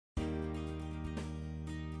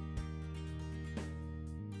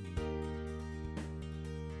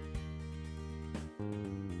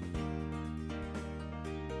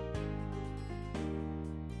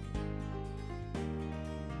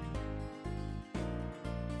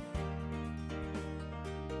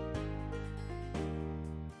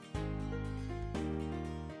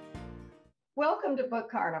Welcome to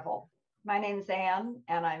Book Carnival. My name's Anne,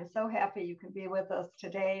 and I'm so happy you can be with us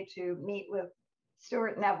today to meet with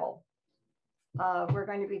Stuart Neville. We're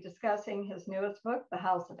going to be discussing his newest book, The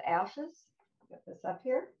House of Ashes. I'll get this up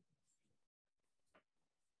here.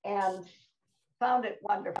 And found it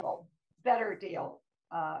wonderful. Better deal.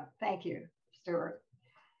 Thank you, Stuart.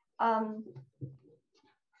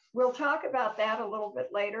 We'll talk about that a little bit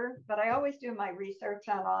later, but I always do my research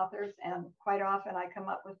on authors, and quite often I come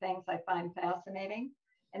up with things I find fascinating.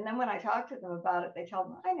 And then when I talk to them about it, they tell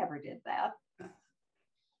me, I never did that.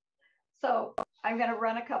 So I'm going to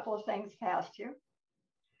run a couple of things past you.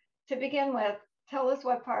 To begin with, tell us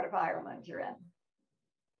what part of Ireland you're in.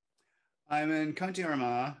 I'm in County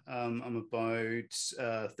Armagh. I'm about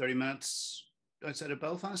 30 minutes outside of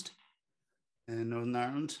Belfast in Northern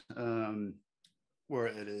Ireland. Where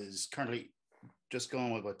it is currently just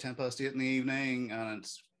going about 10 past 8 in the evening, and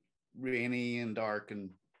it's rainy and dark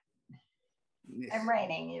and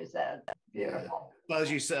raining, you said. Beautiful. Yeah. Well, as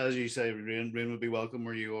you say, rain would be welcome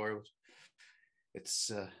where you are. It's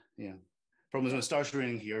yeah. Problem is when it starts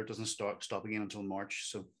raining here, it doesn't stop again until March.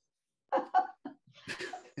 So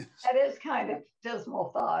that is kind of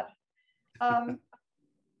dismal thought.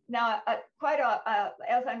 Now,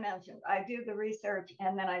 as I mentioned, I do the research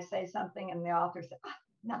and then I say something and the author says, oh,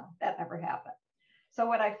 no, that never happened. So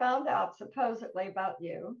what I found out supposedly about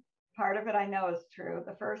you, part of it I know is true.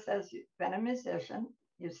 The first says you've been a musician.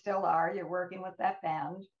 You still are. You're working with that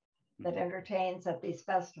band that entertains at these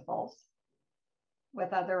festivals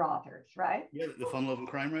with other authors, right? Yeah, the Fun Loving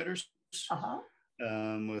Crime Writers. Uh-huh.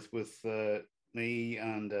 With me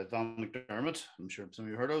and Val McDermott. I'm sure some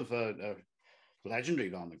of you heard of. Legendary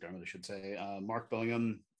Val McDermott, I should say, Mark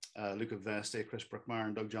Billingham, Luca Veste, Chris Brookmeyer,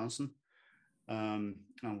 and Doug Johnson. And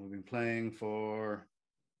we've been playing for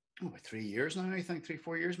about 3 years now, I think,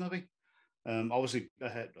 3-4 years maybe. Obviously, I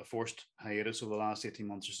had a forced hiatus over the last 18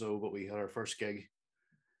 months or so, but we had our first gig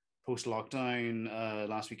post-lockdown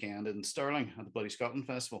last weekend in Stirling at the Bloody Scotland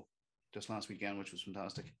Festival, just last weekend, which was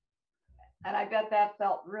fantastic. And I bet that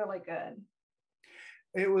felt really good.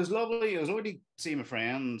 It was lovely. It was lovely to see my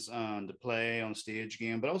friends and to play on stage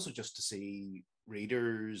again, but also just to see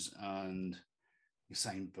readers and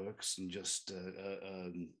sign books and just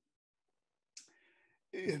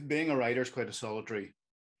being a writer is quite a solitary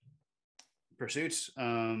pursuit.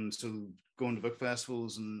 So going to book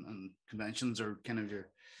festivals and conventions are kind of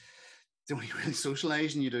the only really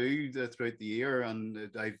socializing you do throughout the year. And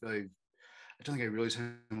I don't think I realized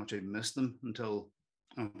how much I missed them until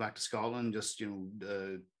I'm back to Scotland, just,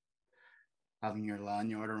 having your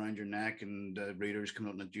lanyard around your neck and readers coming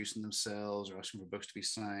up and introducing themselves or asking for books to be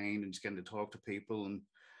signed and just getting to talk to people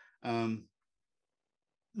and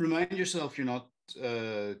remind yourself you're not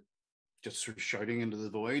just sort of shouting into the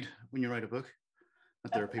void when you write a book,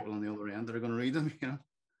 that there are people on the other end that are going to read them,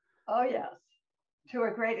 Oh, yes, to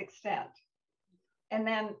a great extent. And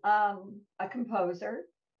then a composer,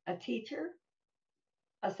 a teacher,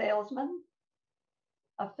 a salesman,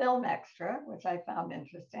 a film extra, which I found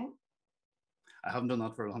interesting. I haven't done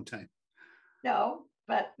that for a long time. No,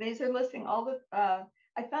 but these are listing all the,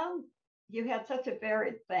 I found you had such a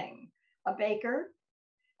varied thing. A baker,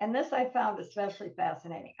 and this I found especially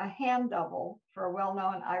fascinating, a hand double for a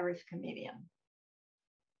well-known Irish comedian.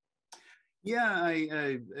 Yeah,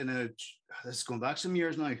 this is going back some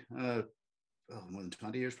years now, more than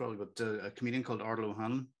 20 years probably, but a comedian called Ardal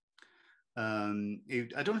O'Hanlon.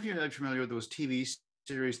 I don't know if you're familiar with those TV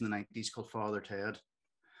series in the 90s called Father Ted,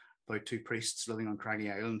 about two priests living on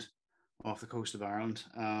Craggy Island off the coast of Ireland.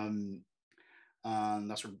 And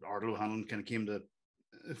that's where Ardal O'Hanlon kind of came to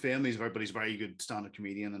fame. He's a very good stand-up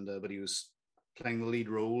comedian, and but he was playing the lead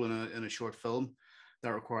role in a short film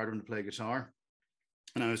that required him to play guitar.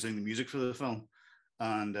 And I was doing the music for the film,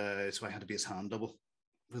 and so I had to be his hand double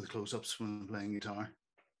for the close-ups when playing guitar.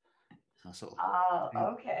 Okay. So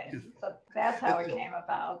that's how it came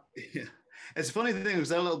about. Yeah. It's a funny thing. It was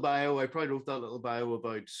that little bio. I probably wrote that little bio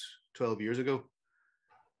about 12 years ago.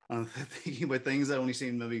 And thinking about things that I only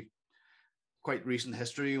seen maybe quite recent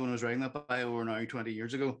history when I was writing that bio were now 20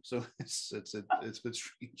 years ago. So it's a bit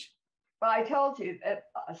strange. Well, I told you that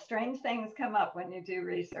strange things come up when you do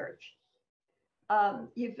research.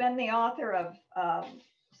 You've been the author of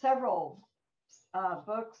several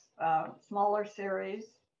books, smaller series.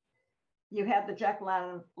 You had the Jack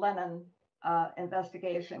Lennon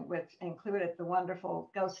investigation, which included the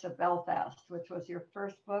wonderful Ghosts of Belfast, which was your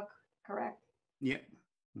first book, correct? Yeah.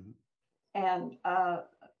 Mm-hmm. And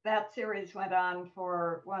that series went on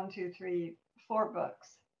for 4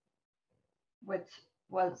 books, which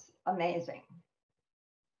was amazing.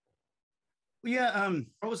 Well, yeah,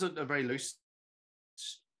 it was a very loose.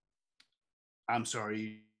 I'm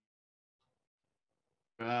sorry.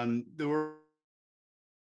 There were.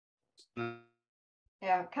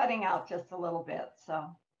 Yeah, cutting out just a little bit.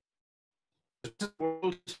 So.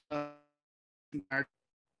 World,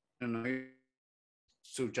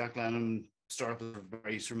 so Jack Lemmon started as a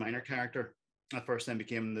very sort of minor character at first, then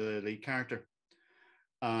became the lead character,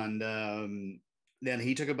 and then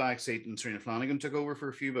he took a back seat, and Serena Flanagan took over for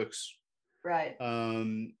a few books. Right.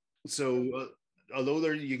 So although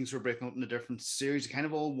there you can sort of break them up into different series, kind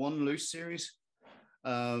of all one loose series.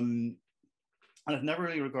 And I've never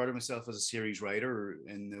really regarded myself as a series writer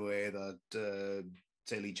in the way that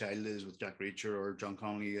say Lee Child is with Jack Reacher or John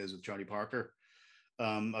Connolly is with Charlie Parker.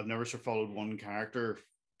 I've never sort of followed one character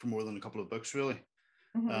for more than a couple of books, really.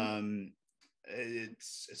 Mm-hmm.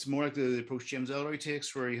 It's more like the approach James Ellroy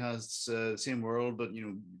takes, where he has the same world, but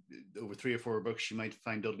over 3 or 4 books, you might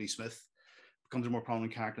find Dudley Smith becomes a more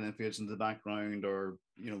prominent character and then fades into the background, or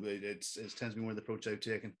it tends to be more the approach I've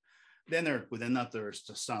taken. Then within that there's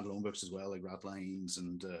standalone books as well, like Ratlines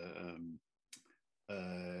and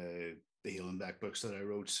the Hielenbeck books that I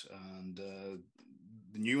wrote, and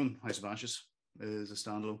the new one, House of Ashes, is a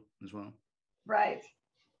standalone as well. Right.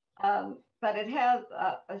 But it has,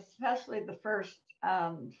 especially the first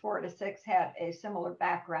 4 to 6 had a similar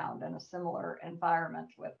background and a similar environment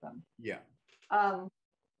with them. Yeah.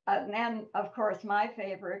 And then, of course, my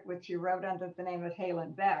favorite, which you wrote under the name of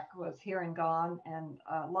Hielenbeck, was Here and Gone and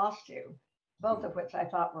Lost You, both of which I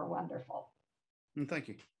thought were wonderful. Thank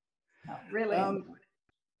you. No, really.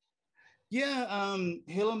 Yeah,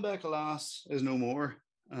 Hielenbeck, alas, is no more.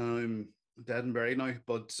 Dead and buried now,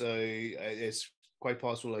 but it's quite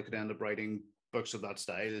possible I could end up writing books of that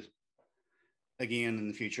style again in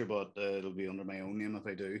the future, but it'll be under my own name if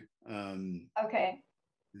I do. Okay.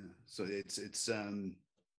 Yeah, so it's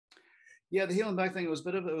yeah, the Hielenbeck thing, it was a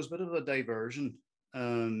bit of a diversion,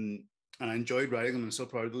 and I enjoyed writing them. I'm still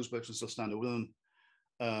proud of those books and still stand over them.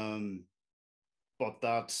 But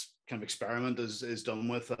that kind of experiment is done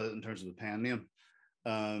with in terms of the pen name.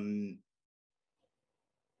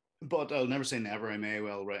 But I'll never say never. I may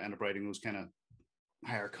well end up writing those kind of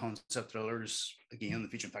higher concept thrillers again in the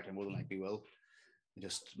future. In fact, I more than likely will. It's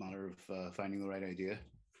just a matter of finding the right idea.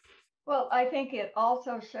 Well, I think it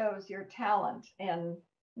also shows your talent in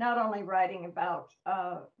not only writing about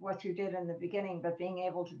what you did in the beginning, but being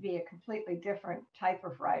able to be a completely different type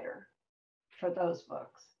of writer for those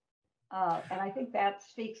books. And I think that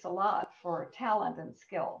speaks a lot for talent and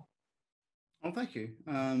skill. Oh, thank you.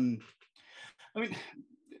 I mean,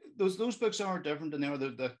 those books are different, and they are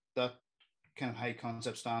that kind of high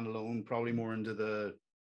concept standalone, probably more into the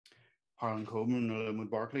Harlan Coben or Linwood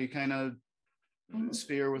Barclay kind of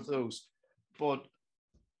sphere with those. But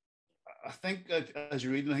I think as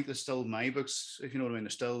you read them, I think there's still my books, if you know what I mean.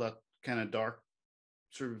 There's still that kind of dark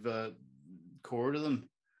sort of core to them.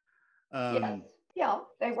 Yes. Yeah,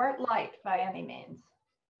 they weren't light by any means.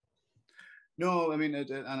 No, I mean, I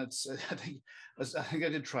think I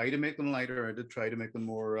did try to make them lighter. I did try to make them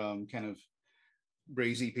more kind of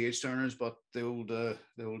breezy page turners, but the old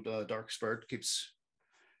dark spirit keeps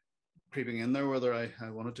creeping in there, whether I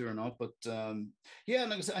wanted to or not. But yeah,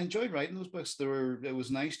 like I said, I enjoyed writing those books. It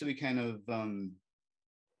was nice to be kind of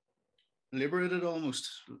liberated almost,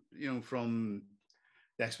 from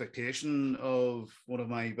the expectation of one of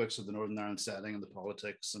my books of the Northern Ireland setting and the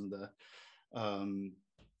politics and the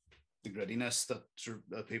grittiness that sort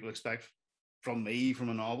of people expect from me from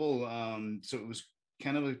a novel. So it was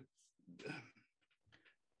kind of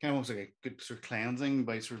almost like a good sort of cleansing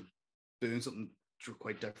by sort of doing something sort of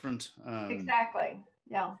quite different. Exactly.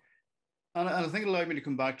 Yeah. And I think it allowed me to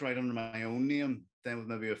come back to write under my own name, then with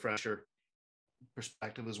maybe a fresher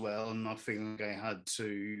perspective as well, and not feeling like I had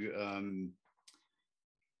to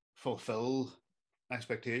fulfill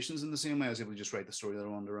expectations in the same way. I was able to just write the story that I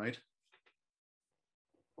wanted to write.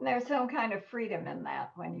 And there's some kind of freedom in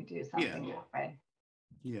that when you do something that way.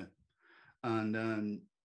 Yeah. And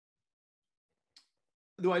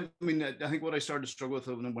though I think what I started to struggle with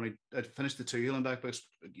when I finished the 2 Hielenbeck books,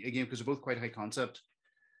 again, because they're both quite high concept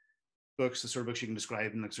books, the sort of books you can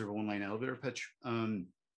describe in like sort of a one-line elevator pitch. By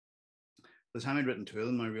the time I'd written 2 of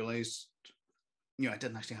them, I realized, I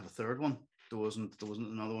didn't actually have a third one. There wasn't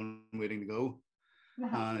another one waiting to go.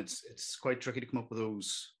 And it's quite tricky to come up with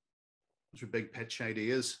those sort of big pitch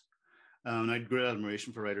ideas. And I had great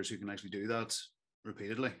admiration for writers who can actually do that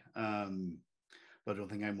repeatedly. But I don't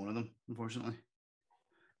think I'm one of them, unfortunately.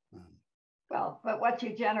 Well, but what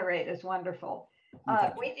you generate is wonderful.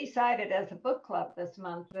 We decided as a book club this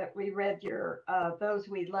month that we read your Those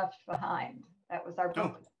We Left Behind. That was our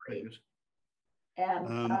book read.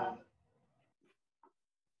 And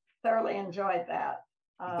thoroughly enjoyed that.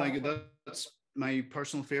 Thank you. That's my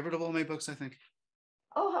personal favorite of all my books, I think.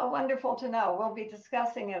 Oh, how wonderful to know. We'll be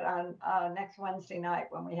discussing it on next Wednesday night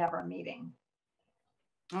when we have our meeting.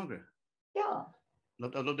 Okay. Yeah.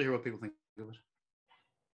 I'd love to hear what people think of it.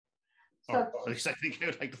 So, or at least I think I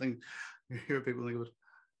would like to hear what people think of it.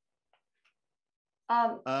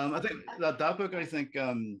 I think that book, I think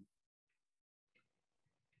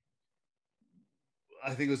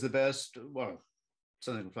was the best. Well,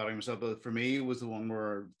 something I'm flattering myself, but for me, it was the one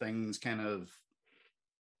where things kind of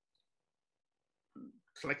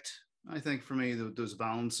clicked. I think for me, there was a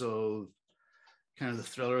balance of kind of the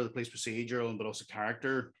thriller, the police procedural, but also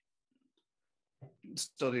character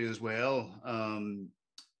study as well.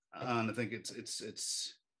 And I think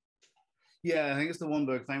it's yeah, I think it's the one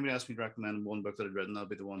book. If anybody asked me to recommend one book that I'd written, that'd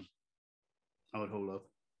be the one I would hold up.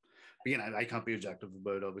 But again, I can't be objective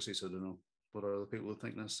about it, obviously, so I don't know what other people would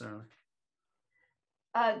think necessarily.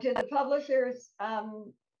 Do the publishers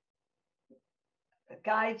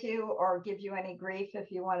guide you or give you any grief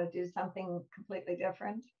if you want to do something completely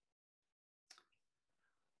different?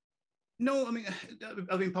 No, I mean,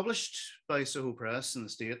 I've been published by Soho Press in the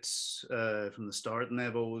States from the start, and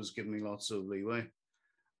they've always given me lots of leeway.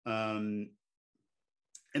 In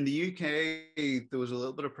the UK, there was a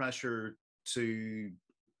little bit of pressure to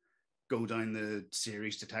go down the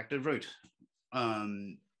series detective route,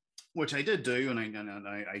 which I did do, and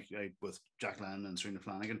I with Jack Lennon and Serena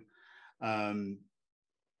Flanagan.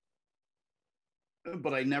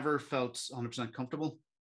 But I never felt 100% comfortable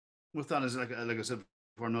with that. As like I said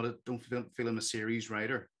before, don't feel I'm a series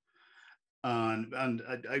writer, and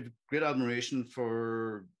I have great admiration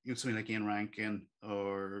for something like Ian Rankin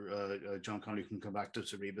or John Connolly, who can come back to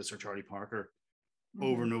Cerebus or Charlie Parker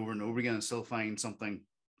over and over and over again and still find something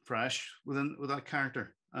fresh with that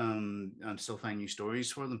character, and still find new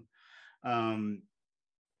stories for them.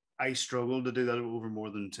 I struggled to do that over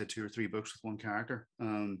more than say 2 or 3 books with one character.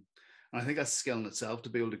 And I think that's a skill in itself to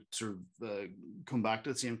be able to sort of come back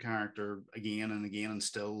to the same character again and again and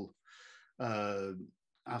still have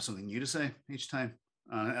something new to say each time.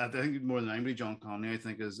 I think more than anybody, John Connolly, I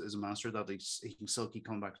think, is a master of that. He can still keep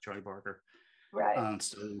coming back to Charlie Parker, right, and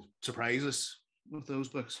still surprise us with those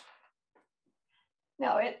books.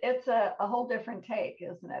 No, it's a whole different take,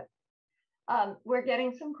 isn't it? We're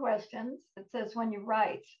getting some questions. It says, when you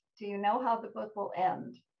write, do you know how the book will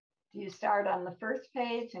end? Do you start on the first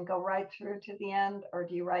page and go right through to the end, or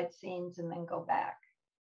do you write scenes and then go back?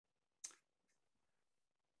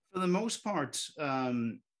 For the most part,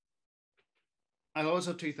 I'll always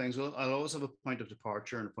have 2 things. I'll always have a point of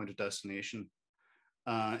departure and a point of destination,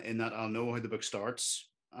 in that I'll know how the book starts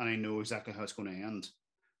and I know exactly how it's going to end,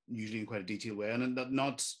 usually in quite a detailed way. And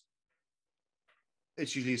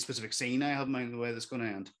it's usually a specific scene I have in mind the way that's going to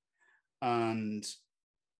end. And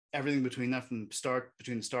everything between that,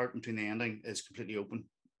 between the ending, is completely open.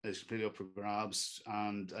 It's completely up for grabs.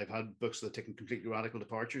 And I've had books that have taken completely radical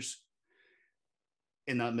departures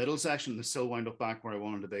in that middle section that still wind up back where I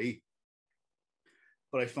wanted to be.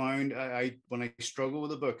 But I found when I struggle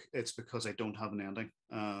with a book, it's because I don't have an ending.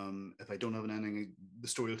 If I don't have an ending, the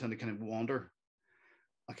story will tend to kind of wander.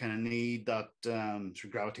 I kind of need that sort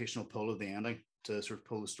of gravitational pull of the ending to sort of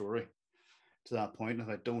pull the story to that point. And if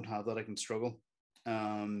I don't have that, I can struggle.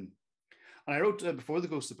 And I wrote before The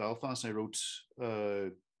Ghost of Belfast, I wrote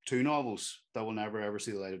 2 novels that will never ever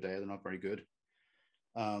see the light of day. They're not very good,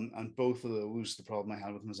 and both of those, the problem I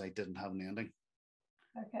had with them is I didn't have an ending.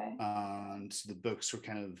 Okay. And the books were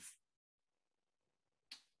kind of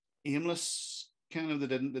aimless. Kind of they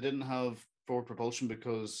didn't have forward propulsion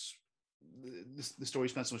because the story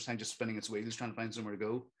spent so much time just spinning its wheels trying to find somewhere to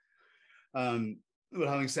go. But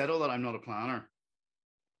having said all that, I'm not a planner.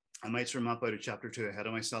 I might sort of map out a chapter or 2 ahead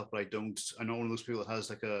of myself, but I don't. I'm not one of those people that has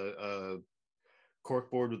like a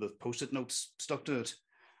cork board with the post-it notes stuck to it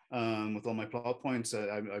with all my plot points.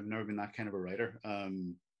 I've never been that kind of a writer.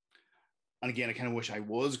 And again, I kind of wish I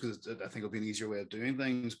was, because I think it'll be an easier way of doing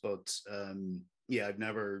things. But yeah, I've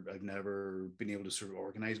never been able to sort of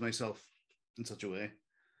organize myself in such a way.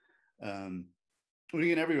 Well,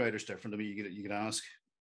 again, every writer's different. I mean, you could ask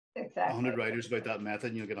exactly 100 writers about that method,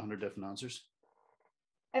 and you'll get 100 different answers.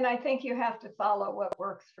 And I think you have to follow what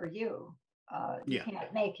works for you. You Yeah.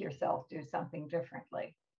 can't make yourself do something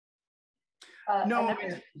differently. No,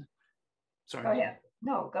 sorry. Go ahead.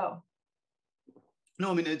 No, go.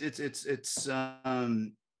 No, I mean it's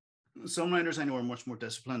some writers I know are much more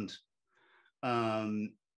disciplined,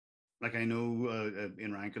 like I know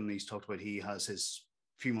in Rankin, he's talked about he has his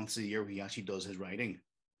few months a year where he actually does his writing,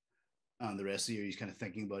 and the rest of the year he's kind of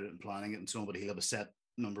thinking about it and planning it and so on. But he'll have a set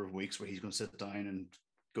number of weeks where he's going to sit down and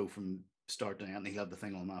go from start to end, and he'll have the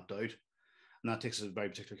thing all mapped out. And that takes a very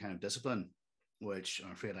particular kind of discipline, which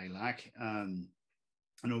I'm afraid I lack. I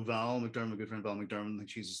know Val McDermott, my good friend Val McDermott, I think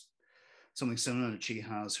she's something similar. That she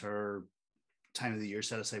has her time of the year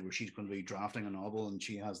set aside where she's going to be drafting a novel, and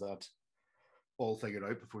she has that all figured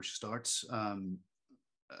out before she starts.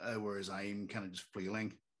 Whereas I'm kind of just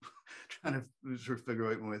flailing, trying to sort of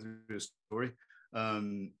figure out my way through the story.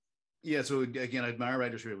 Yeah, so again, I admire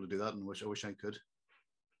writers who are able to do that, and I wish I could.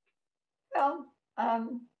 Well,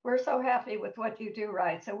 we're so happy with what you do,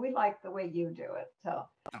 right? So we like the way you do it. So,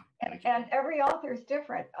 and every author is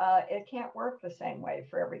different. It can't work the same way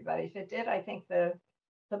for everybody. If it did, I think the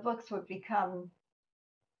books would become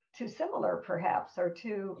too similar, perhaps, or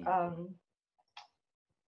too.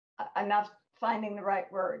 I'm not finding the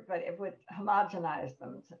right word, but it would homogenize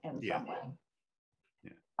them in some way.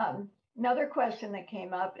 Yeah. Another question that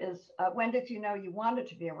came up is, when did you know you wanted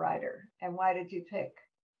to be a writer, and why did you pick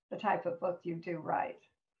the type of book you do write?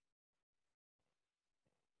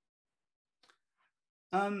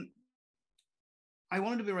 I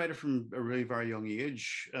wanted to be a writer from a really very young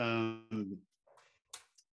age. Since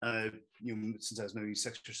I was maybe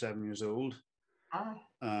 6 or 7 years old.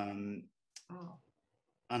 And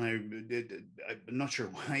I'm not sure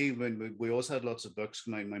why, but we always had lots of books.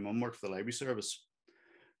 My mum worked for the library service,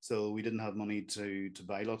 so we didn't have money to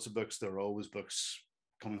buy lots of books. There were always books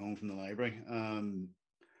coming home from the library.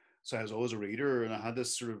 So I was always a reader, and I had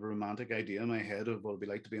this sort of romantic idea in my head of what it'd be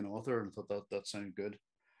like to be an author, and thought that sounded good.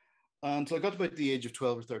 Until I got to about the age of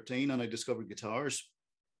 12 or 13, and I discovered guitars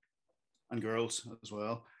and girls as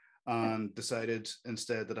well, and decided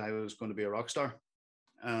instead that I was going to be a rock star.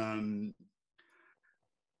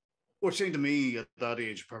 Which seemed to me at that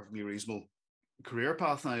age a perfectly reasonable career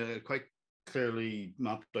path. And I quite clearly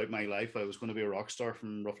mapped out my life. I was going to be a rock star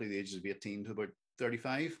from roughly the ages of 18 to about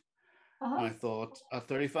 35. And I thought at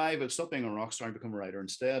 35, I'd stop being a rock star and become a writer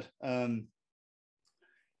instead. And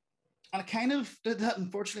I kind of did that.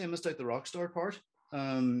 Unfortunately, I missed out the rock star part.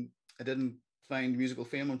 I didn't find musical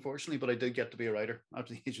fame, unfortunately, but I did get to be a writer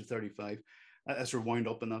after the age of 35. I sort of wound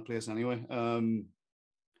up in that place anyway.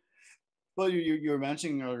 Well, you were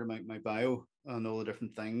mentioning earlier my bio and all the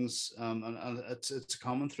different things, and it's a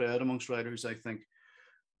common thread amongst writers, I think,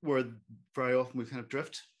 where very often we kind of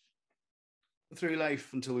drift through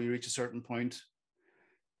life until we reach a certain point.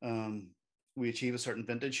 We achieve a certain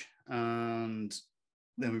vintage, and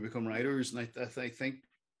then we become writers. And I think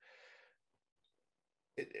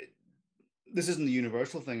this isn't the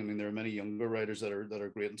universal thing. I mean, there are many younger writers that are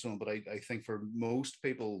great and so on, but I think for most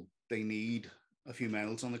people, they need a few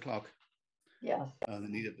miles on the clock. Yes. They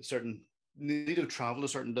need to travel a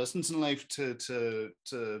certain distance in life to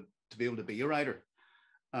be able to be a writer.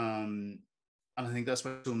 And I think that's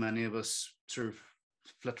why so many of us sort of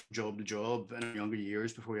flit from job to job in our younger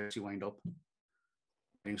years before we actually wind up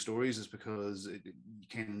writing stories, is because you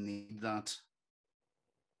kind of need that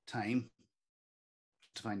time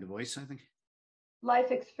to find a voice, I think.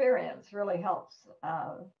 Life experience really helps,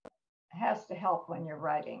 has to help when you're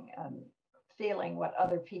writing, feeling what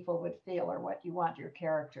other people would feel or what you want your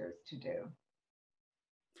characters to do.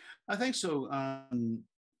 I think so. And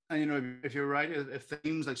if you're right, if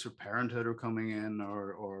themes like sort of parenthood are coming in,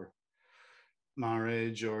 or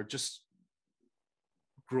marriage, or just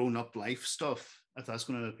grown up life stuff, if that's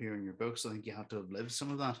going to appear in your books, I think you have to have lived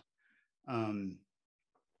some of that. I mean,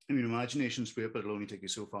 imagination's great, but it'll only take you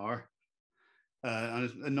so far.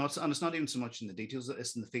 And it's not even so much in the details;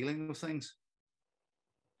 it's in the feeling of things.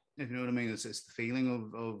 If you know what I mean, it's the feeling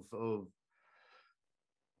of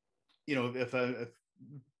if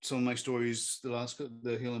some of my stories,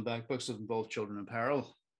 the Healing Back books, have involved children in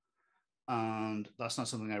peril, and that's not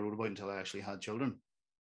something I wrote about until I actually had children.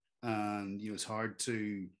 And it's hard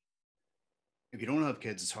to, if you don't have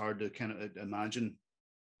kids, it's hard to kind of imagine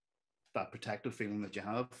that protective feeling that you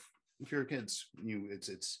have with your kids.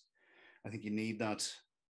 I think you need that.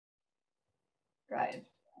 Right.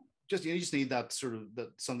 You just need that sort of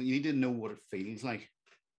something. You need to know what it feels like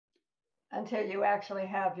until you actually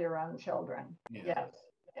have your own children. Yeah. Yes.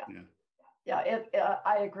 Yeah.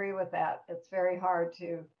 I agree with that. It's very hard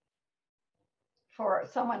for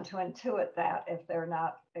someone to intuit that if they're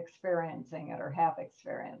not experiencing it or have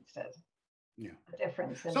experienced it. Yeah. The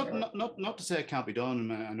difference in not to say it can't be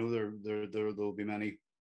done. I know there'll be many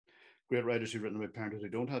great writers who've written about parenthood who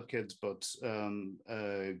don't have kids, but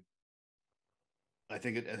I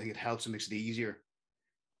think it helps and makes it easier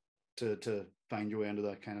to find your way into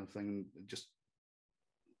that kind of thing.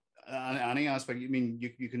 any aspect. I mean,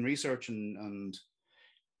 you can research and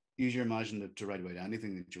use your imagination to write about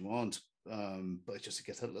anything that you want, but it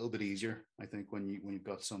gets a little bit easier, I think, when you've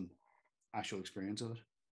got some actual experience of it.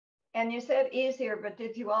 And you said easier, but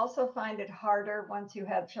did you also find it harder once you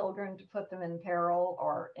had children to put them in peril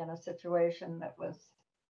or in a situation that was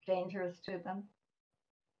dangerous to them?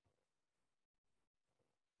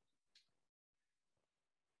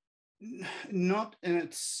 Not in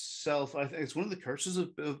itself. I think it's one of the curses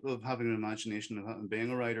of having an imagination and being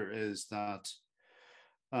a writer is that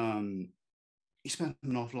you spend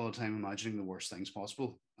an awful lot of time imagining the worst things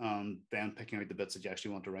possible and then picking out the bits that you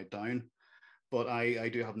actually want to write down. But I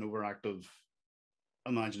do have an overactive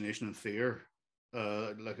imagination and fear.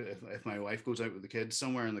 Like if my wife goes out with the kids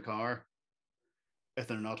somewhere in the car, if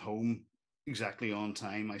they're not home exactly on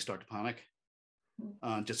time, I start to panic.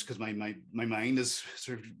 Just because my mind is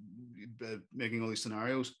sort of making all these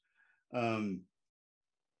scenarios. Yeah,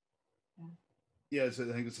 so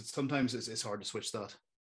I think sometimes it's hard to switch that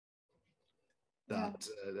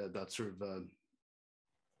sort of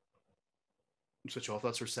switch off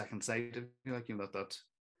that sort of second sight, like, you know,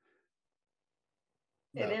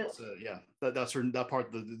 that's where that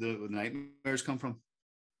part the nightmares come from.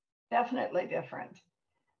 Definitely different.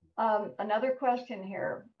 Another question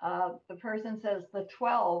here. The person says the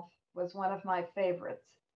 12 was one of my favorites.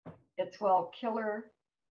 It's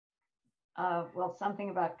something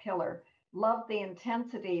about killer. Loved the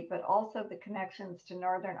intensity, but also the connections to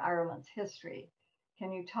Northern Ireland's history.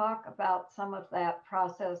 Can you talk about some of that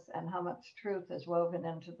process and how much truth is woven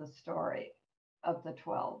into the story of the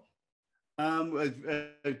 12? For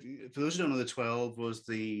those who don't know, the 12 was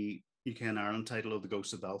the UK and Ireland title of the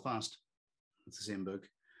Ghosts of Belfast. It's the same book.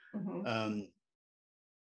 Mm-hmm.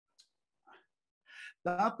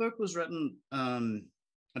 That book was written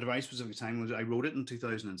at a very specific time. I wrote it in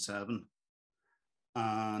 2007,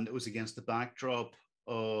 and it was against the backdrop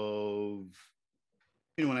of,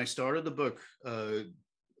 you know, when I started the book,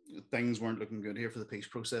 things weren't looking good here for the peace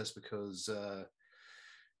process because the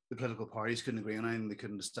political parties couldn't agree on anything. They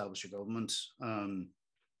couldn't establish a government. And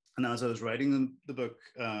as I was writing the book,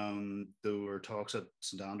 there were talks at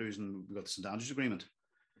St Andrews, and we got the St Andrews Agreement,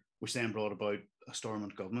 which then brought about a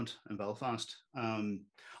Stormont government in Belfast. And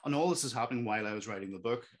all this is happening while I was writing the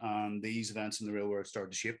book, and these events in the real world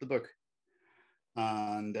started to shape the book.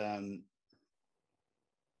 And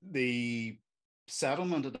the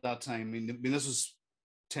settlement at that time, I mean, this was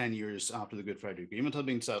 10 years after the Good Friday Agreement had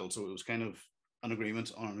been settled, so it was kind of an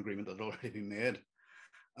agreement on an agreement that had already been made.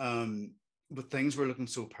 But things were looking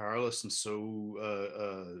so perilous and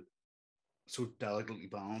so delicately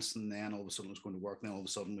balanced, and then all of a sudden it was going to work. And then all of a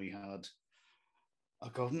sudden we had a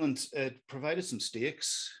government. It provided some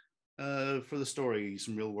stakes for the story,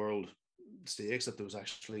 some real world stakes, that there was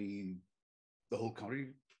actually the whole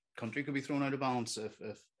country could be thrown out of balance if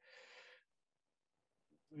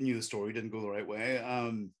the story didn't go the right way.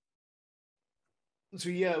 So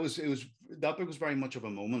yeah, it was that book was very much of a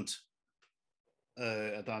moment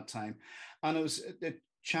at that time, and it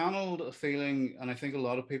channeled a feeling, and I think a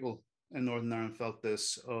lot of people in Northern Ireland felt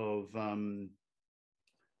this, of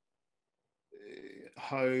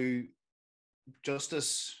how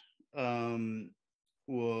justice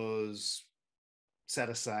was set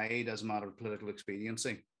aside as a matter of political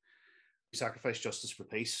expediency. We sacrificed justice for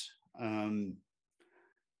peace, and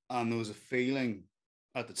there was a feeling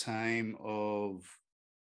at the time of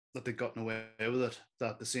that they'd gotten away with it,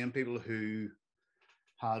 that the same people who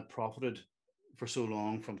had profited for so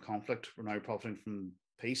long from conflict were now profiting from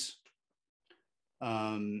peace.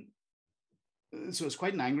 So it's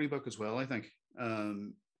quite an angry book as well, I think,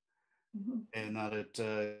 in that it,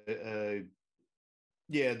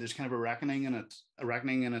 there's kind of a reckoning in it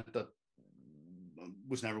that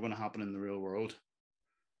was never going to happen in the real world.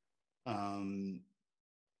 But,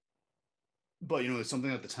 you know, it's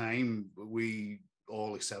something at the time we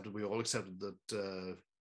all accepted that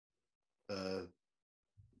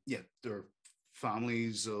there are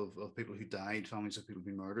families of people who died, families of people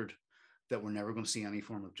who been murdered, that we're never going to see any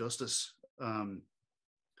form of justice. And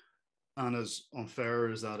as unfair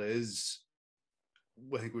as that is,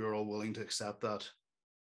 I think we were all willing to accept that,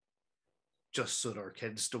 just so that our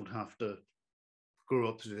kids don't have to grow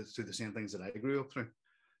up through the same things that I grew up through.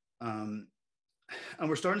 And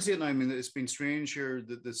we're starting to see it now. I mean, it's been strange here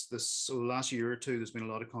that so last year or two, there's been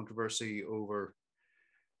a lot of controversy over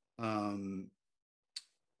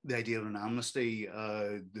the idea of an amnesty.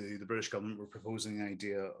 The British government were proposing the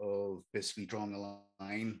idea of basically drawing a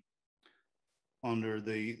line under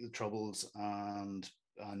the Troubles and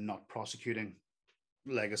not prosecuting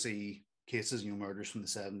legacy cases, you know, murders from the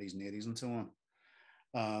 70s and 80s and so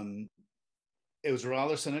on. it was a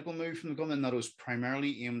rather cynical move from the government that it was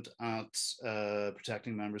primarily aimed at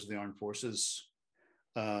protecting members of the armed forces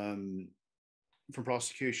from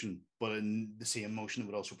prosecution, but in the same motion, it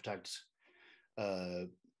would also protect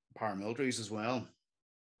paramilitaries as well.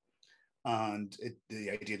 And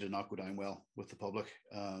the idea did not go down well with the public.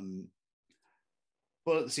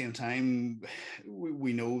 But at the same time,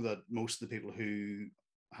 we know that most of the people who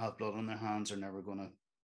have blood on their hands are never going to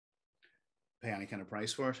pay any kind of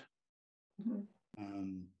price for it.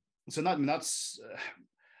 Mm-hmm. So that's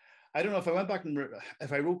I don't know if I went back and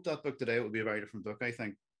if I wrote that book today, it would be a very different book, I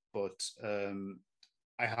think. But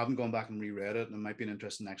I haven't gone back and reread it, and it might be an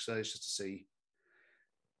interesting exercise just to see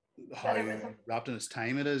how wrapped in its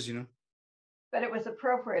time it is, you know. But it was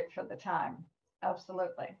appropriate for the time,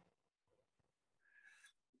 absolutely.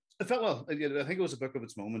 It felt well. I think it was a book of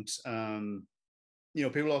its moment. You know,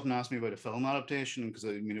 people often ask me about a film adaptation because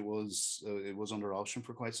I mean it was under option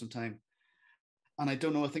for quite some time, and I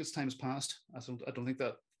don't know. I think its time has passed. I don't think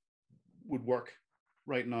that would work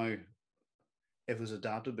right now if it was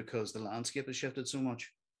adapted because the landscape has shifted so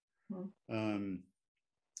much.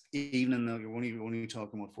 Even in you're only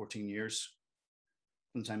talking about 14 years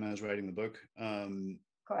from the time I was writing the book.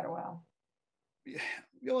 Quite a while. Yeah,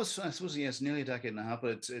 I suppose it's nearly a decade and a half,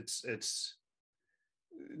 but it's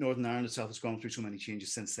Northern Ireland itself has gone through so many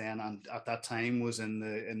changes since then, and at that time was in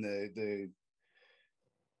the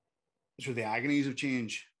sort of the agonies of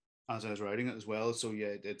change as I was writing it as well. So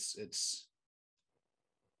yeah, it's.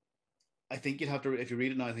 I think you'd have to, if you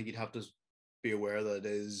read it now, I think you'd have to be aware that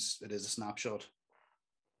it is a snapshot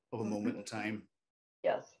of a moment in time.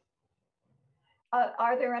 Yes.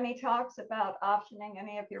 Are there any talks about optioning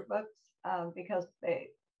any of your books? Because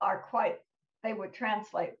they would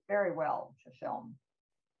translate very well to film.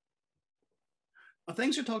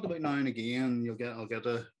 Things are talked about now and again. I'll get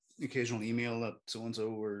an occasional email that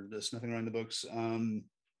so-and-so were sniffing around the books.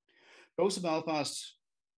 Ghost of Belfast,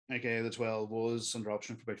 aka The 12, was under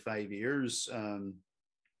option for about 5 years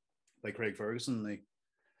by Craig Ferguson, the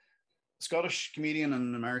Scottish comedian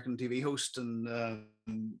and American TV host, and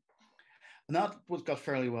that got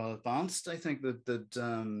fairly well advanced. I think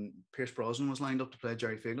that Pierce Brosnan was lined up to play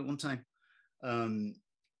Jerry Field at one time,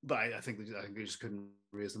 but I think they just couldn't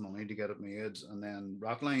raise the money to get it made. And then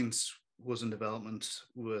Ratlines was in development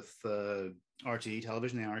with RTE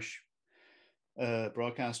Television, the Irish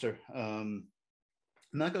broadcaster, and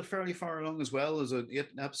that got fairly far along as well as an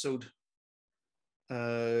 8-episode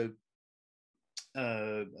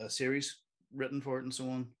a series written for it and so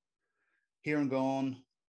on. Here and Gone,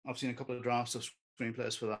 I've seen a couple of drafts of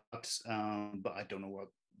screenplays for that, but I don't know what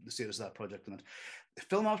the status of that project is.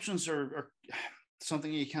 Film options are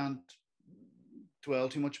something you can't dwell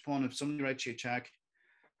too much upon. If somebody writes you a check,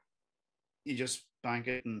 you just bank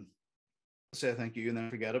it and say thank you and then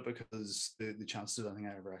forget it, because the chances of anything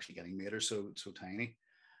ever actually getting made are so tiny.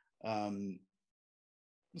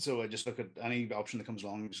 So I just look at any option that comes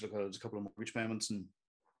along, just look at it as a couple of mortgage payments and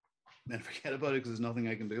then forget about it, because there's nothing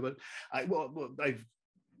I can do about it. I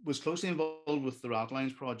was closely involved with the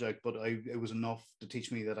Ratlines project, but it was enough to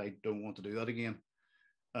teach me that I don't want to do that again.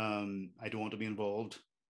 I don't want to be involved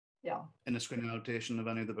in a screen adaptation of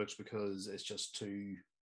any of the books, because it's just too.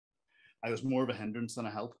 I was more of a hindrance than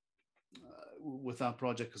a help with that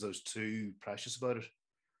project, because I was too precious about it.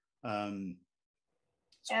 And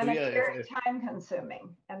it's very time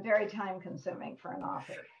consuming for an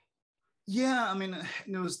author. Yeah, I mean,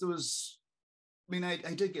 there was. I mean, I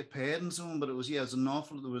did get paid and so on, but it was an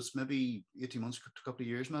awful. There was maybe 18 months, a couple of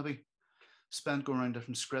years, maybe spent going around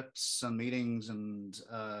different scripts and meetings, and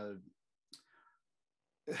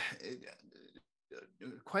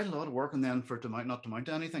quite a lot of work, and then for it to not to mount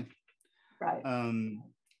to anything. Right.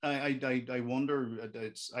 I wonder.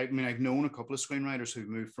 I mean, I've known a couple of screenwriters who've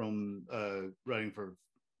moved from writing for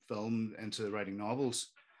film into writing novels,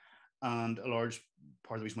 and a large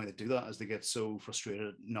part of the reason why they do that is they get so frustrated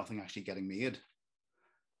at nothing actually getting made.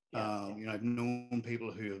 You know, I've known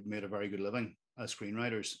people who have made a very good living as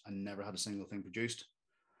screenwriters and never had a single thing produced.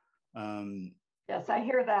 Yes, I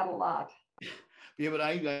hear that a lot. Yeah, but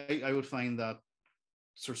I would find that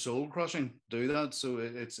sort of soul crushing to do that. So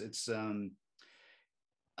it's and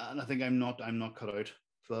I think I'm not cut out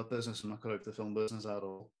for that business. I'm not cut out for the film business at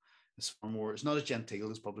all. It's far more. It's not as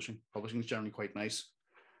genteel as publishing. Publishing is generally quite nice.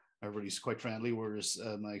 Everybody's quite friendly, whereas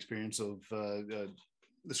my experience of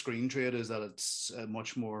the screen trade is that it's a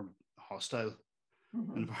much more hostile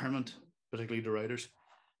environment, particularly to writers.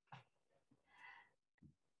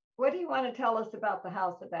 What do you want to tell us about the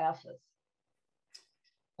House of Ashes?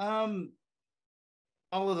 Other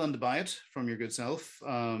than to buy it from your good self,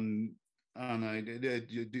 and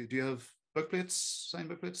do you have book plates, signed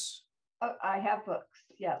book plates? Oh, I have books,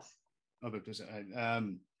 yes. Oh, but,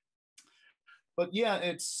 but yeah,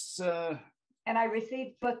 it's and I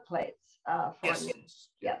received book plates for yes, you.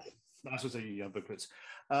 yeah, Yes. that's what I book plates.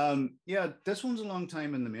 Yeah, this one's a long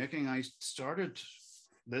time in the making. I started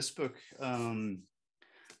this book.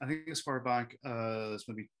 I think as far back as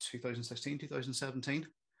maybe 2016, 2017.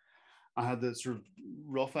 I had this sort of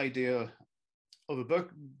rough idea of a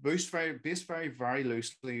book based very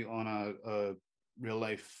loosely on a real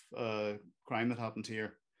life crime that happened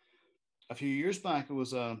here a few years back. It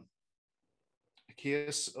was a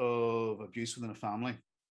case of abuse within a family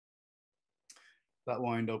that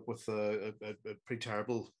wound up with a pretty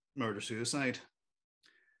terrible murder suicide,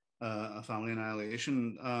 a family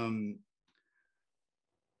annihilation.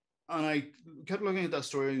 And I kept looking at that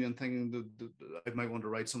story and thinking that I might want to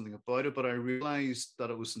write something about it, but I realized that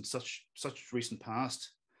it was in such recent past,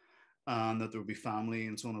 and that there would be family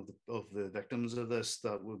and so on of the victims of this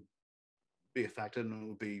that would be affected, and it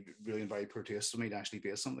would be really very poor taste of me to actually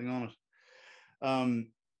base something on it.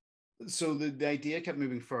 So the idea kept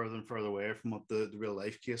moving further and further away from what the real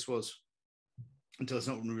life case was, until it's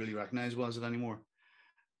not really recognizable as it anymore.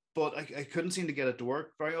 But I couldn't seem to get it to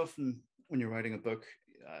work. Very often when you're writing a book,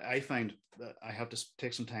 I find that I have to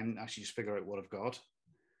take some time and actually just figure out what I've got.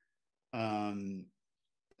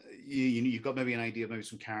 You've got maybe an idea of maybe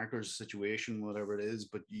some characters, situation, whatever it is,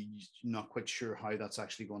 but you're not quite sure how that's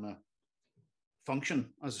actually going to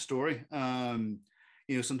function as a story.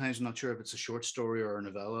 Sometimes I'm not sure if it's a short story or a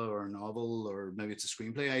novella or a novel, or maybe it's a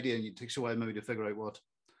screenplay idea, and it takes a while maybe to figure out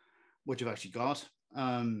what you've actually got.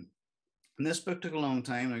 And this book took a long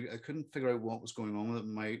time. I couldn't figure out what was going on with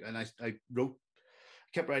it. And I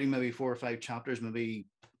kept writing maybe 4 or 5 chapters, maybe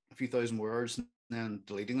a few thousand words, and then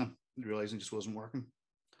deleting them, realizing it just wasn't working.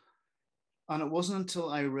 And it wasn't until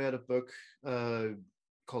I read a book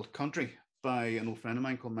called Country by an old friend of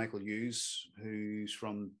mine called Michael Hughes, who's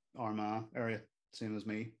from Armagh area, same as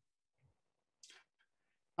me.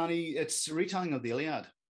 And it's a retelling of the Iliad.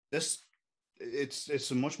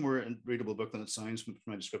 It's a much more readable book than it sounds from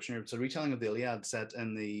my description here. It's a retelling of the Iliad set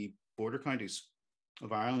in the border counties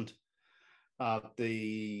of Ireland at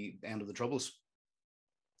the end of the Troubles.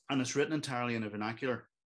 And it's written entirely in a vernacular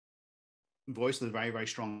voice with a very, very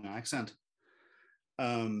strong accent.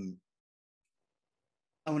 And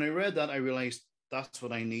when I read that, I realized that's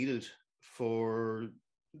what I needed for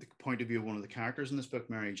the point of view of one of the characters in this book,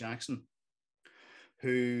 Mary Jackson,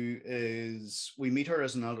 we meet her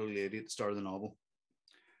as an elderly lady at the start of the novel.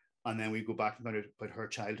 And then we go back about her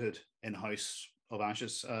childhood in House of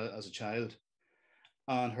Ashes as a child.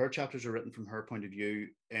 And her chapters are written from her point of view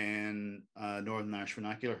in Northern Irish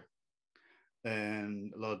vernacular,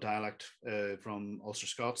 and a lot of dialect from Ulster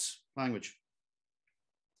Scots language.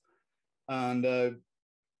 And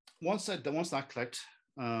once that clicked,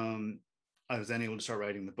 I was then able to start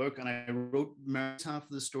writing the book, and I wrote Mary's half of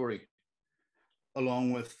the story,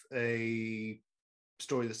 along with a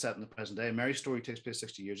story that's set in the present day. Mary's story takes place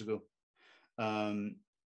 60 years ago.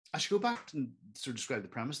 I should go back and sort of describe the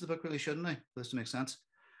premise of the book, really, shouldn't I? For this to make sense.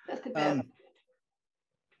 Just a bit.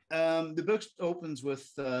 The book opens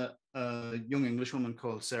with a young English woman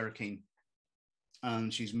called Sarah Keane,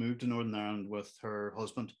 and she's moved to Northern Ireland with her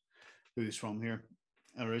husband, who's from here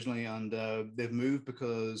originally, and they've moved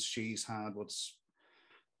because she's had what's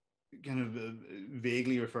kind of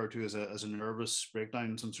vaguely referred to as a nervous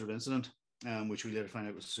breakdown, some sort of incident, which we later find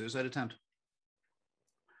out was a suicide attempt.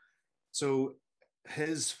 So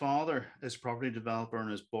his father is a property developer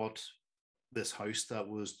and has bought this house that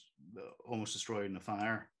was almost destroyed in a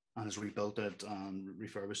fire, and has rebuilt it and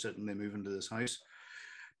refurbished it, and they move into this house.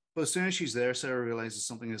 But as soon as she's there, Sarah realizes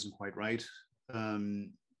something isn't quite right,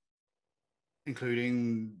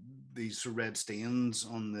 including these red stains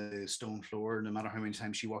on the stone floor. No matter how many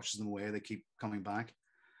times she washes them away, they keep coming back.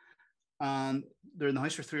 And they're in the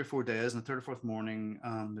house for 3 or 4 days, and the third or fourth morning,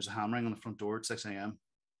 there's a hammering on the front door at 6 a.m.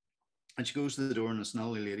 And she goes to the door, and it's an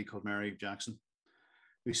elderly lady called Mary Jackson,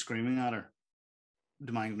 who's screaming at her,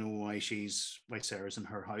 demanding to know why Sarah's in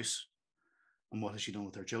her house, and what has she done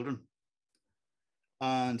with her children.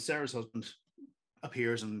 And Sarah's husband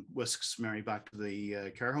appears and whisks Mary back to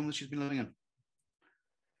the care home that she's been living in.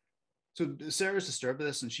 So Sarah's disturbed by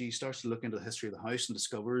this, and she starts to look into the history of the house and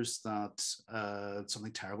discovers that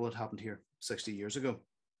something terrible had happened here 60 years ago,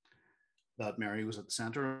 that Mary was at the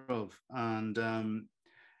center of. And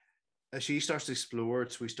as she starts to explore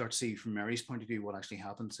it, we start to see from Mary's point of view what actually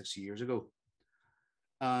happened 60 years ago.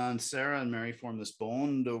 And Sarah and Mary form this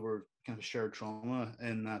bond over kind of shared trauma,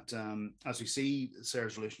 in that as we see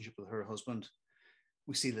Sarah's relationship with her husband,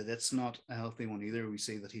 we see that it's not a healthy one either. We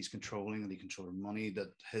see that he's controlling, that he controls her money,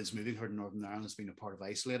 that his moving her to Northern Ireland has been a part of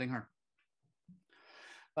isolating her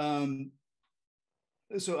Um,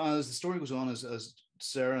 so as the story goes on, as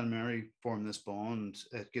Sarah and Mary form this bond,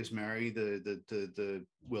 it gives Mary the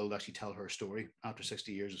will to actually tell her story after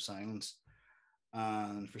 60 years of silence,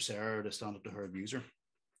 and for Sarah to stand up to her abuser.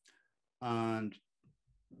 And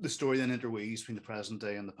the story then interweaves between the present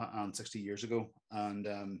day and 60 years ago.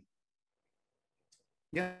 And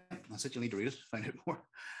yeah, that's it. You'll need to read it, find out more.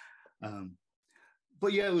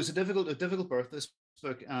 But yeah, it was a difficult birth, this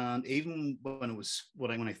book. And even when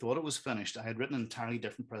when I thought it was finished, I had written an entirely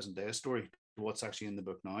different present day story to what's actually in the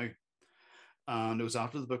book now. And it was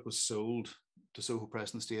after the book was sold to Soho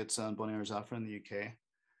Press in the States and Bonnie Zafra in the UK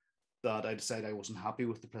that I decided I wasn't happy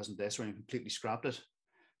with the present day story and completely scrapped it.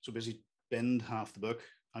 So basically binned half the book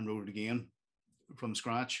and wrote it again from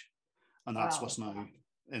scratch. And that's what's now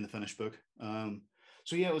in the finished book.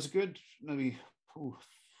 So yeah, it was a good maybe 4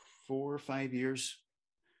 or 5 years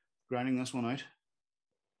grinding this one out.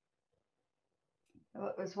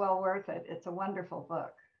 It was well worth it. It's a wonderful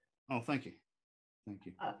book. Oh, thank you. Thank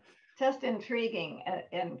you. Just intriguing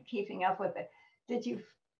and keeping up with it. Did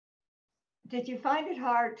you find it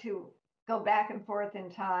hard to go back and forth in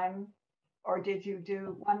time, or did you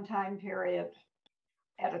do one time period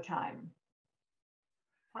at a time?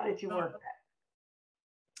 How did you work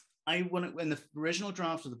that? In the original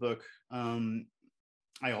draft of the book,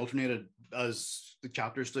 I alternated as the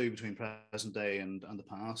chapters do between present day and the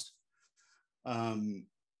past. And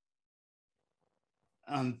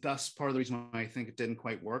that's part of the reason why I think it didn't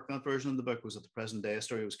quite work, that version of the book, was that the present day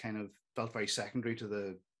story was kind of felt very secondary to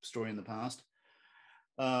the story in the past.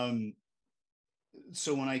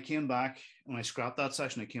 So when I came back, when I scrapped that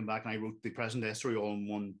section, I came back and I wrote the present day story all in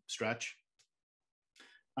one stretch.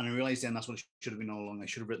 And I realized then that's what it should have been all along. I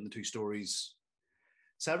should have written the two stories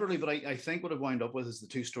separately, but I think what I've wound up with is the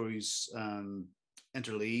two stories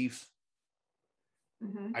interleave.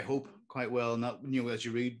 Mm-hmm. I hope quite well. Not, you know, as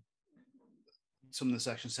you read some of the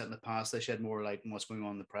sections set in the past, they shed more light on what's going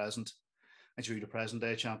on in the present. As you read a present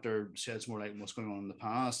day chapter, sheds more light on what's going on in the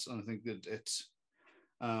past. And I think that it's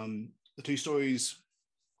the two stories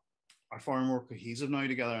are far more cohesive now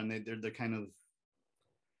together, and they're kind of,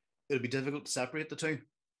 it'll be difficult to separate the two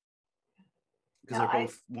because they're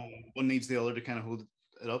both one needs the other to kind of hold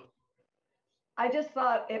it up. I just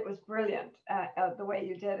thought it was brilliant the way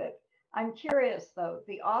you did it. I'm curious though,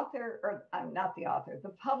 the author, or not the author, the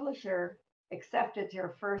publisher accepted your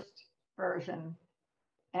first version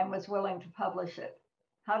and was willing to publish it.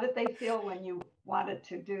 How did they feel when you wanted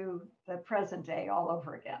to do the present day all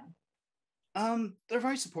over again? They're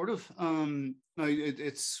very supportive.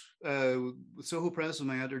 It's Soho Press with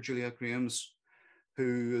my editor Juliet Graham's,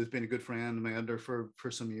 who has been a good friend of my editor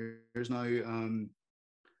for some years now.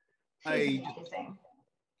 She's amazing.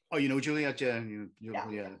 Oh, you know Juliet, yeah.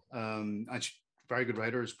 And she's a very good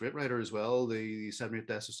writer, is a great writer as well. The 78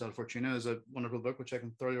 Deaths of Stella Fortuna is a wonderful book, which I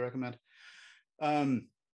can thoroughly recommend.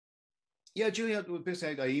 Yeah, Juliet,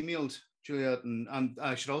 basically I emailed Juliet, and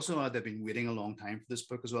I should also add they've been waiting a long time for this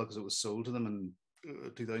book as well, because it was sold to them in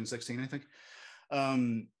 2016, I think.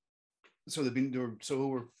 So they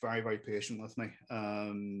were very, very patient with me,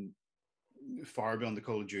 far beyond the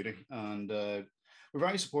call of duty, and we're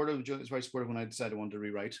very supportive. Juliet's very supportive when I decided I wanted to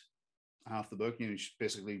rewrite half the book. You know, she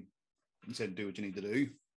basically said, do what you need to do.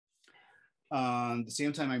 And at the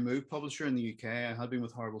same time I moved publisher in the UK, I had been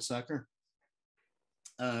with Horrible Sector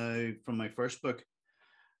from my first book,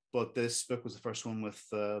 but this book was the first one with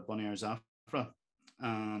Bonnie Zafra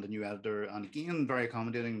and a new editor, and again very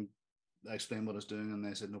accommodating. I explained what I was doing and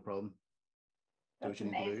they said no problem. That's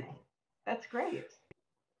amazing. That's great.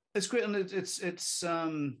 It's great, and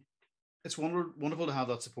it's wonderful to have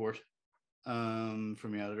that support from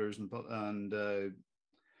your editors and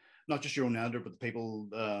not just your own editor, but the people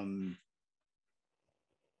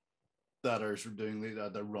that are sort of doing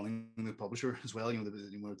they're running the publisher as well. You know, the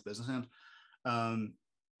business end.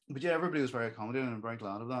 But yeah, everybody was very accommodating, and I'm very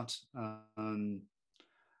glad of that.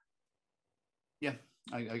 Yeah,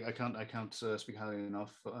 I can't speak highly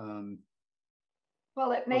enough.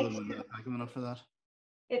 Well, it makes thank them enough for that.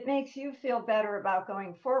 It makes you feel better about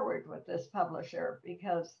going forward with this publisher,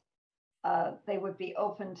 because they would be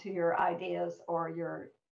open to your ideas or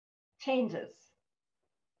your changes.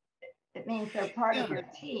 It means they're part of your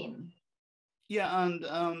team. Yeah, and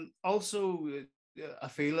also I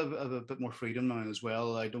feel a bit more freedom now as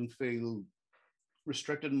well. I don't feel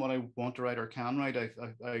restricted in what I want to write or can write.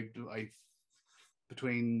 I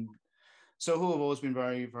between Soho have always been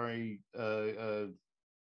very, very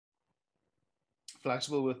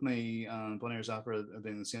flexible with me, and Bonnie Zafra have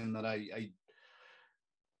been the same. That I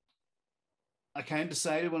kind of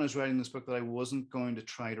decided when I was writing this book that I wasn't going to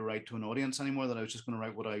try to write to an audience anymore, that I was just going to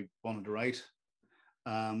write what I wanted to write.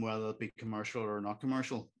 whether it be commercial or not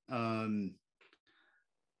commercial. And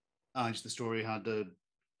just the story had to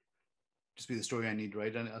just be the story I need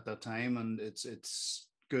right at that time, and it's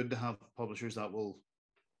good to have publishers that will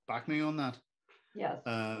back me on that. Yes.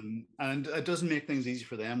 And it doesn't make things easy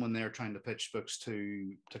for them when they're trying to pitch books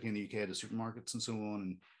to, particularly in the UK, to supermarkets and so on.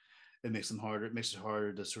 And it makes them harder. It makes it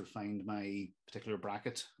harder to sort of find my particular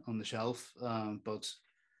bracket on the shelf. Yeah,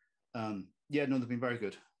 no, they've been very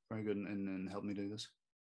good in helping me do this.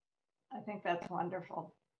 I think that's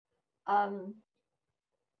wonderful.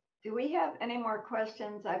 Do we have any more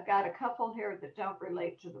questions? I've got a couple here that don't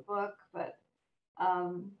relate to the book, but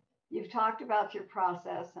you've talked about your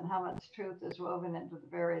process and how much truth is woven into the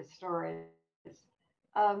various stories.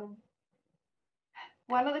 One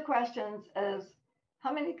of the questions is,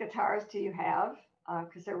 how many guitars do you have?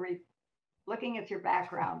 Because they're looking at your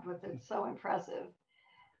background, which is so impressive.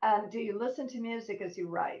 And do you listen to music as you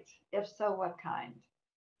write? If so, what kind?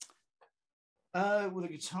 Well, the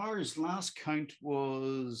guitars, last count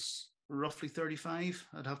was roughly 35.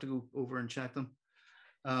 I'd have to go over and check them.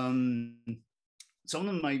 Some of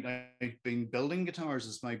them I've been building guitars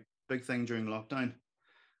is my big thing during lockdown,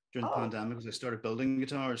 during the pandemic, because I started building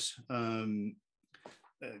guitars,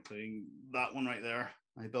 including that one right there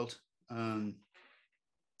I built,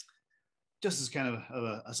 just as kind of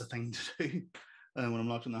as a thing to do when I'm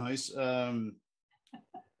locked in the house.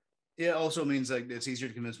 Yeah, it also means like it's easier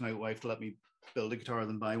to convince my wife to let me build a guitar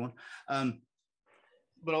than buy one.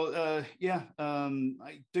 But I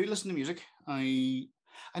do listen to music. I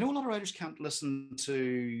know a lot of writers can't listen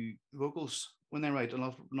to vocals when they write. An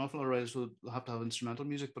awful lot of writers will have to have instrumental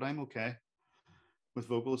music, but I'm okay with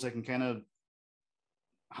vocals. I can kind of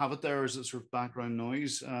have it there as a sort of background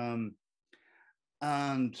noise.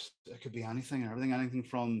 And it could be anything and everything, anything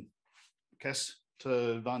from Kiss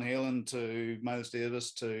to Van Halen to Miles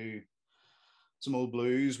Davis to some old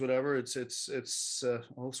blues, whatever. It's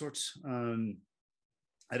all sorts. There's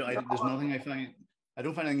nothing I find. I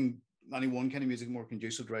don't find any one kind of music more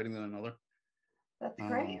conducive to writing than another. That's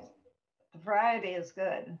great. The variety is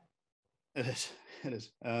good. It is. It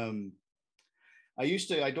is. I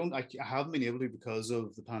haven't been able to because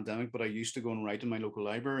of the pandemic, but I used to go and write in my local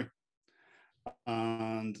library.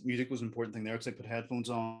 And music was an important thing there because I put headphones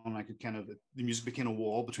on and I could the music became a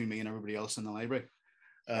wall between me and everybody else in the library.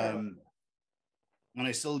 Sure. And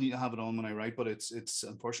I still have it on when I write, but it's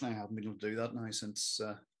unfortunately I haven't been able to do that now since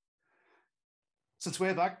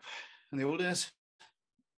way back in the old days.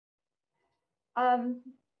 I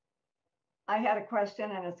had a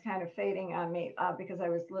question and it's kind of fading on me because I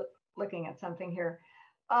was looking at something here.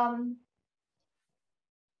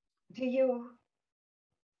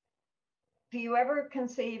 Do you ever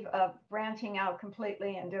conceive of branching out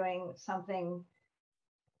completely and doing something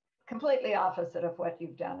completely opposite of what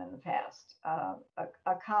you've done in the past, a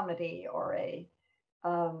comedy or a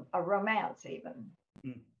romance even?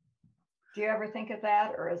 Mm. Do you ever think of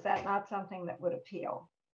that, or is that not something that would appeal?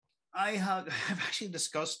 I've actually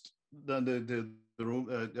discussed the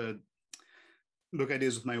book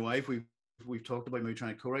ideas with my wife. We've talked about maybe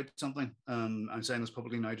trying to co-write something. I'm saying this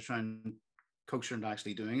publicly now to try and coax her into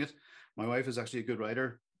actually doing it. My wife is actually a good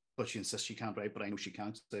writer, but she insists she can't write, but I know she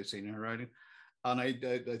can because I've seen her writing. And I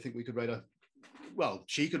think we could write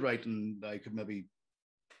she could write and I could maybe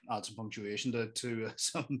add some punctuation to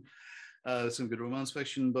some good romance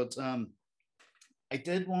fiction. But I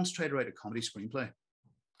did once try to write a comedy screenplay.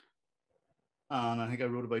 And I think I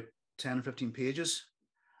wrote about 10 or 15 pages.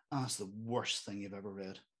 And that's the worst thing you've ever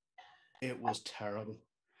read. It was terrible.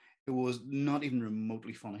 It was not even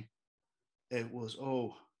remotely funny. It was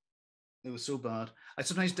so bad. I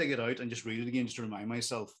sometimes dig it out and just read it again just to remind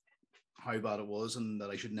myself how bad it was and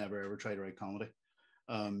that I should never ever try to write comedy.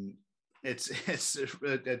 I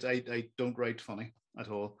don't write funny at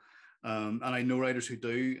all. And I know writers who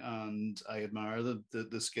do, and I admire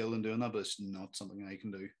the skill in doing that, but it's not something I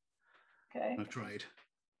can do. Okay. I've tried.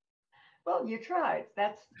 Well, you tried.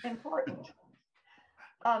 That's important.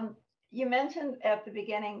 You mentioned at the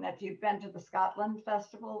beginning that you've been to the Scotland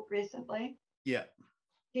Festival recently. Yeah.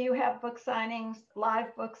 Do you have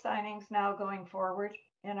live book signings now going forward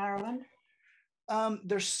in Ireland?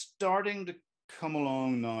 They're starting to come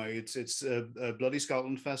along now. It's a Bloody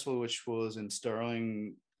Scotland Festival, which was in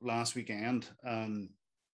Stirling last weekend.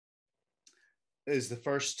 Is the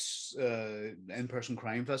first in-person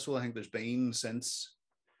crime festival I think there's been since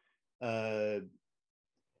the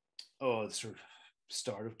sort of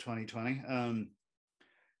start of 2020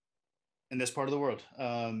 in this part of the world.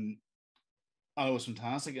 It was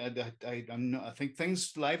fantastic. I think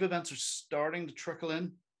live events are starting to trickle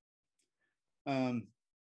in.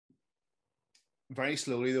 very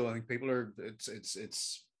slowly though. I think people are. It's.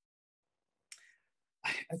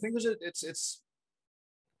 I think it's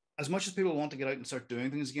as much as people want to get out and start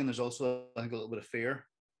doing things again. There's also, I think, a little bit of fear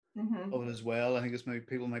of it as well. I think it's maybe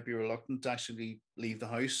people might be reluctant to actually leave the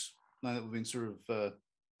house now that we've been sort of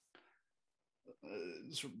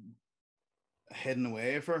hidden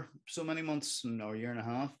away for so many months and or a year and a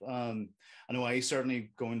half. I know I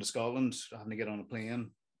certainly going to Scotland, having to get on a plane,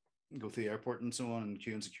 go through the airport and so on, and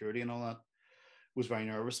queue and security and all that, was very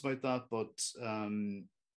nervous about that. But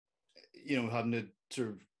having to sort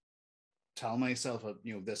of tell myself that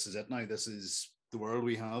this is it now. This is the world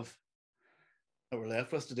we have that we're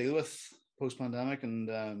left with to deal with post-pandemic,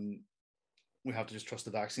 and we have to just trust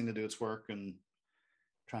the vaccine to do its work and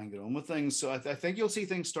try and get on with things. So I think you'll see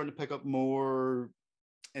things starting to pick up more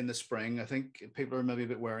in the spring. I think people are maybe a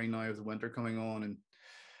bit wary now of the winter coming on,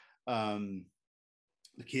 and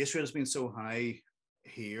the case rate has been so high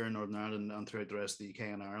here in Northern Ireland and throughout the rest of the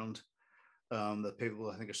UK and Ireland that people,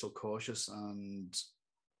 I think, are still cautious and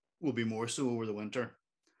will be more so over the winter.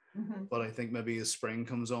 But I think maybe as spring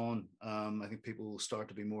comes on, I think people will start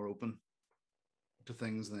to be more open to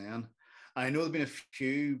things then. I know there've been a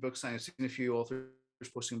few books, I've seen a few authors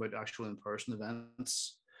posting about actual in-person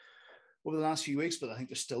events over the last few weeks, but I think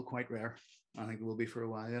they're still quite rare. I think it will be for a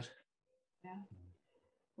while yet. Yeah.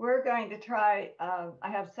 We're going to try, I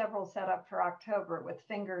have several set up for October with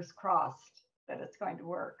fingers crossed that it's going to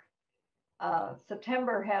work.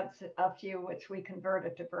 September had a few which we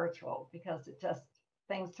converted to virtual because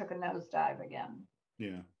things took a nosedive again.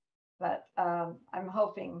 Yeah. But I'm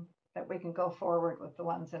hoping that we can go forward with the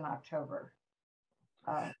ones in October.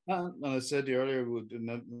 And I said earlier,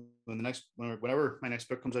 whenever my next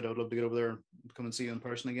book comes out, I'd love to get over there and come and see you in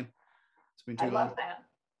person again. It's been too long. I love that.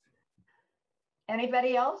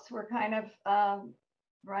 Anybody else? We're kind of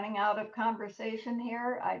running out of conversation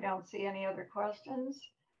here. I don't see any other questions.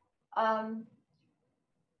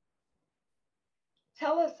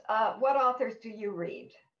 Tell us, what authors do you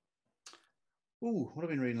read? Oh, what have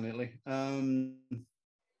I been reading lately? I've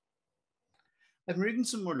been reading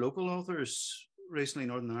some more local authors recently,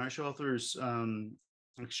 Northern Irish authors,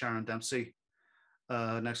 like Sharon Dempsey.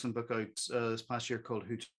 An excellent book out this past year called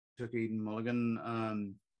Who Took Eden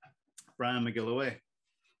Mulligan. Brian McGilloway.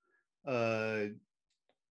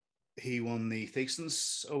 He won the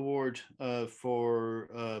Theakston's Award for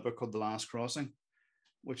a book called The Last Crossing,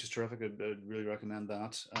 which is terrific. I'd really recommend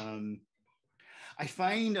that. I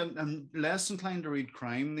find I'm less inclined to read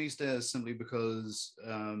crime these days simply because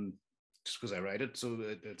just because I write it, so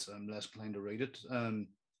I'm less inclined to read it.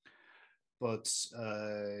 But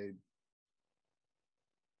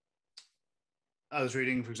I was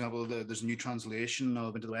reading, for example, there's a new translation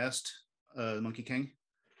of Into the West, The Monkey King.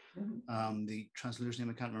 The translator's name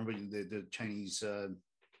I can't remember. The Chinese sort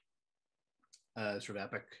of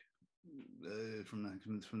epic from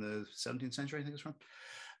the 17th century, I think it's from.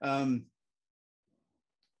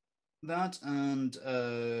 That and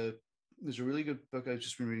there's a really good book I've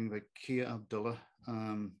just been reading by Kia Abdullah,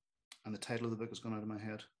 and the title of the book has gone out of my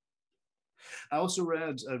head. I also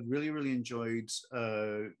read, I really enjoyed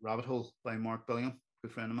Rabbit Hole by Mark Billingham, a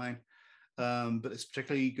good friend of mine. But it's a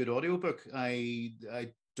particularly good audiobook. I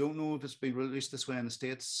don't know if it's been released this way in the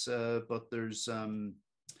States, but there's an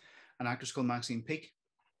actress called Maxine Peake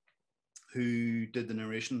who did the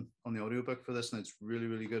narration on the audiobook for this, and it's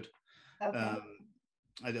really good. Okay.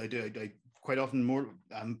 I quite often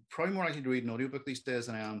I'm probably more likely to read an audiobook these days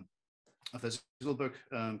than I am a physical book,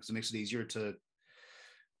 because it makes it easier to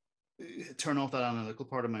turn off that analytical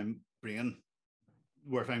part of my brain,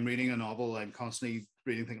 where if I'm reading a novel, I'm constantly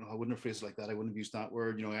reading thinking, oh, I wouldn't have phrased it like that, I wouldn't have used that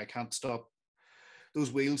word, I can't stop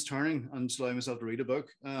those wheels turning and just allow myself to read a book.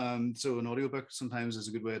 So an audiobook sometimes is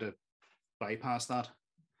a good way to bypass that.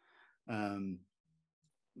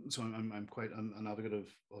 So I'm quite an advocate of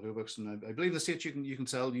audiobooks, and I believe in the States you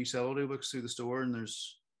sell audiobooks through the store, and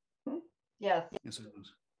there's yes.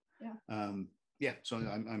 Yeah. So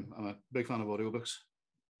I'm a big fan of audiobooks.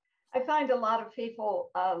 I find a lot of people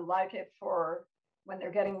like it for when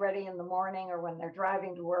they're getting ready in the morning, or when they're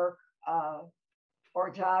driving to work, or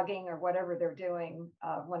jogging, or whatever they're doing,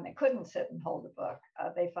 when they couldn't sit and hold a book.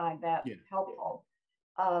 They find that helpful.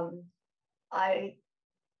 I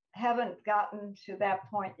haven't gotten to that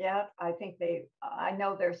point yet. I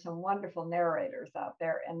know there's some wonderful narrators out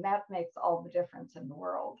there, and that makes all the difference in the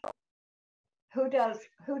world. Who does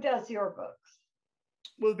your books?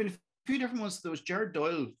 Well, there've been a few different ones. There was Jared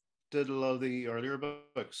Doyle did a lot of the earlier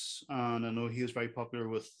books, and I know he was very popular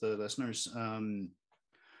with the listeners.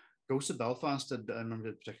 Ghost of Belfast I remember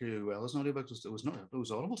it particularly well as an audiobook. It was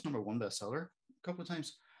Audible's #1 bestseller a couple of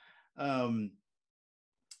times.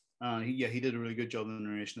 He did a really good job in the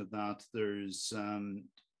narration of that. There's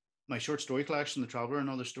my short story collection, The Traveller and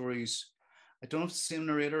Other Stories. I don't know if it's the same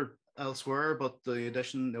narrator elsewhere, but the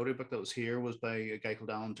audiobook that was here was by a guy called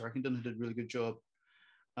Alan Turkington, who did a really good job.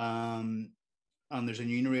 And there's a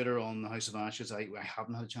new narrator on The House of Ashes. I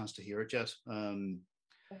haven't had a chance to hear it yet, but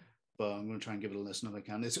I'm going to try and give it a listen if I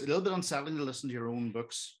can. It's a little bit unsettling to listen to your own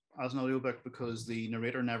books as an audiobook because the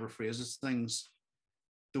narrator never phrases things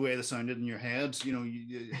the way they sounded in your head. You know,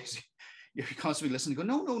 you're constantly listening, go,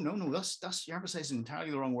 no, that's you're emphasizing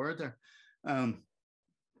entirely the wrong word there.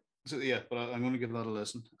 So yeah, but I'm going to give that a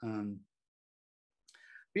listen.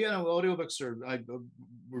 But yeah, no, audiobooks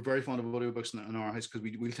we're very fond of audiobooks in our house because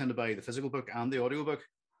we tend to buy the physical book and the audiobook,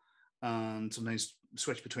 and sometimes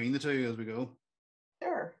switch between the two as we go.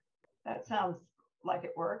 Sure, that sounds like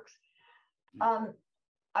it works.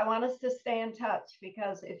 I want us to stay in touch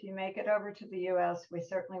because if you make it over to the US, we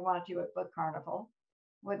certainly want you at Book Carnival.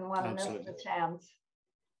 Wouldn't want to miss the chance.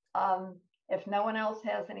 If no one else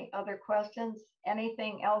has any other questions,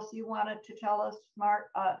 anything else you wanted to tell us,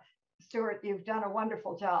 Stuart, you've done a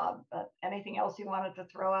wonderful job, but anything else you wanted to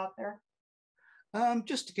throw out there?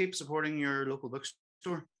 Just to keep supporting your local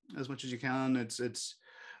bookstore as much as you can. I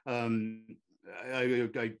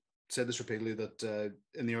said this repeatedly that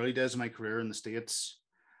in the early days of my career in the States,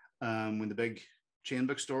 when the big chain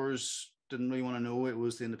bookstores didn't really want to know, it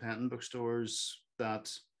was the independent bookstores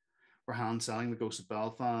that were hand selling The Ghost of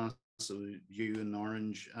Belfast, so You and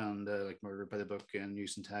Orange, and like Murder by the Book in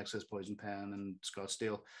Houston, Texas, Poison Pen and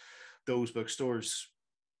Scottsdale. Those bookstores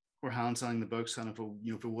were hand selling the books, and if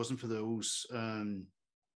it wasn't for those, in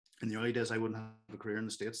the early days, I wouldn't have a career in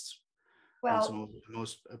the States. Well, so I'm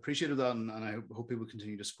most appreciative of that, and I hope people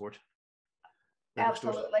continue to support.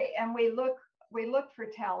 Absolutely, and we look for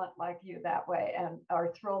talent like you that way, and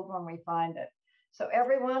are thrilled when we find it. So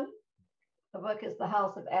everyone, the book is The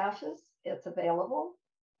House of Ashes. It's available,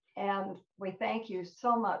 and we thank you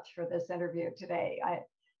so much for this interview today.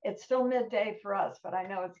 It's still midday for us, but I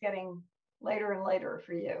know it's getting later and later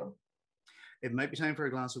for you. It might be time for a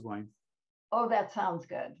glass of wine. Oh, that sounds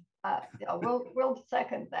good. We'll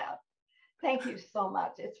second that. Thank you so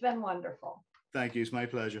much. It's been wonderful. Thank you. It's my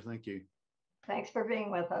pleasure. Thank you. Thanks for being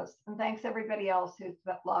with us. And thanks everybody else who's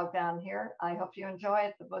logged on here. I hope you enjoy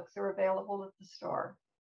it. The books are available at the store.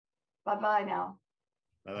 Bye-bye now.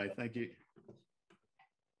 Bye-bye. Thank you.